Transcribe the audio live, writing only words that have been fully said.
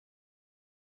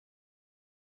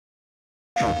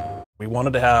We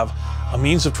wanted to have a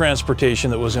means of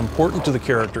transportation that was important to the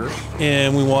character,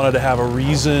 and we wanted to have a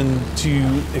reason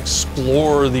to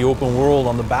explore the open world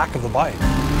on the back of the bike.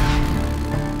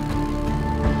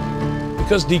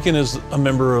 Because Deacon is a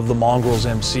member of the Mongrels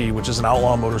MC, which is an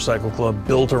outlaw motorcycle club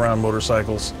built around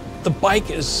motorcycles, the bike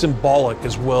is symbolic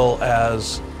as well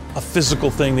as a physical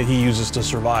thing that he uses to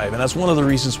survive. And that's one of the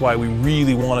reasons why we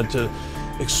really wanted to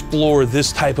explore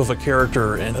this type of a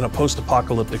character in a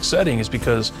post-apocalyptic setting, is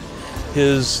because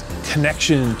his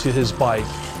connection to his bike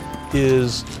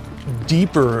is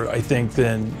deeper, I think,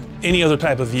 than any other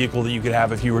type of vehicle that you could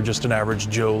have if you were just an average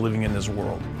Joe living in this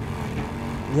world.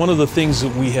 One of the things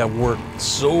that we have worked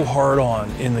so hard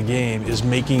on in the game is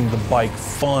making the bike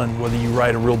fun, whether you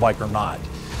ride a real bike or not.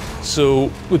 So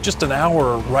with just an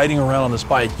hour riding around on this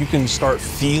bike, you can start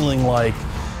feeling like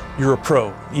you're a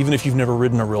pro, even if you've never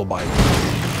ridden a real bike.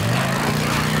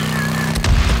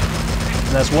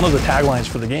 And that's one of the taglines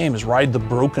for the game, is ride the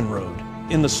broken road.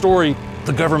 In the story,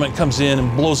 the government comes in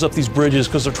and blows up these bridges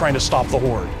because they're trying to stop the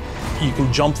horde. You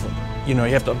can jump them. You know,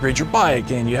 you have to upgrade your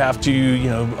bike, and you have to, you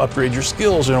know, upgrade your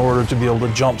skills in order to be able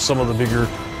to jump some of the bigger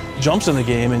jumps in the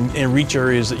game and reach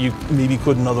areas that you maybe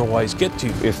couldn't otherwise get to.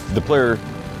 If the player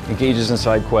engages in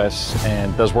side quests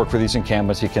and does work for these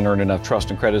encampments, he can earn enough trust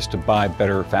and credits to buy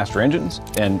better, faster engines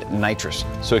and nitrous,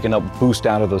 so he can help boost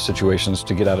out of those situations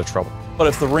to get out of trouble. But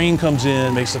if the rain comes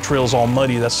in, makes the trails all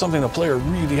muddy, that's something the player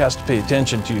really has to pay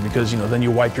attention to, because, you know, then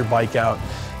you wipe your bike out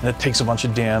and it takes a bunch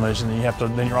of damage, and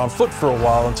then you're on foot for a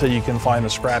while until you can find the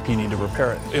scrap you need to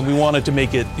repair it. And we wanted to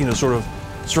make it, you know, sort of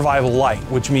survival light,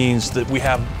 which means that we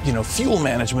have, you know, fuel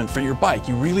management for your bike.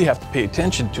 You really have to pay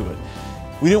attention to it.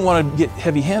 We didn't want to get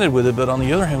heavy-handed with it, but on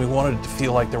the other hand, we wanted it to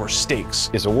feel like there were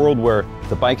stakes. It's a world where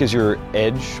the bike is your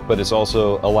edge, but it's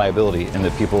also a liability, and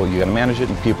that you gotta manage it,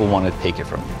 and people want to take it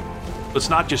from you. It's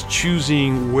not just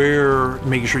choosing where,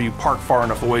 making sure you park far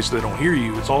enough away so they don't hear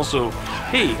you. It's also,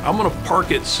 hey, I'm gonna park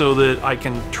it so that I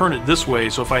can turn it this way,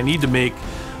 so if I need to make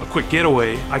a quick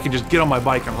getaway, I can just get on my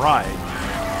bike and ride.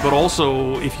 But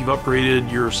also, if you've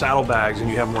upgraded your saddlebags and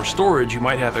you have more storage, you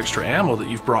might have extra ammo that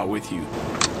you've brought with you.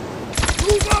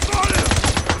 Move up on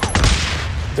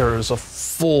it! There's a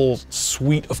full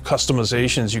suite of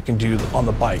customizations you can do on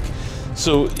the bike.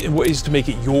 So ways to make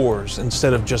it yours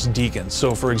instead of just Deacon's.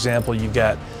 So for example, you've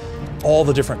got all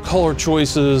the different color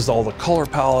choices, all the color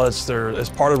palettes. There, as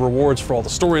part of rewards for all the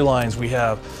storylines, we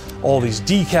have all these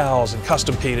decals and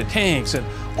custom painted tanks, and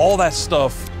all that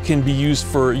stuff can be used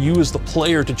for you as the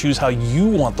player to choose how you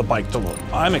want the bike to look.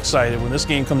 I'm excited when this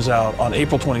game comes out on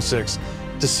April 26th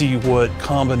to see what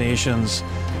combinations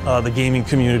the gaming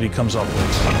community comes up with.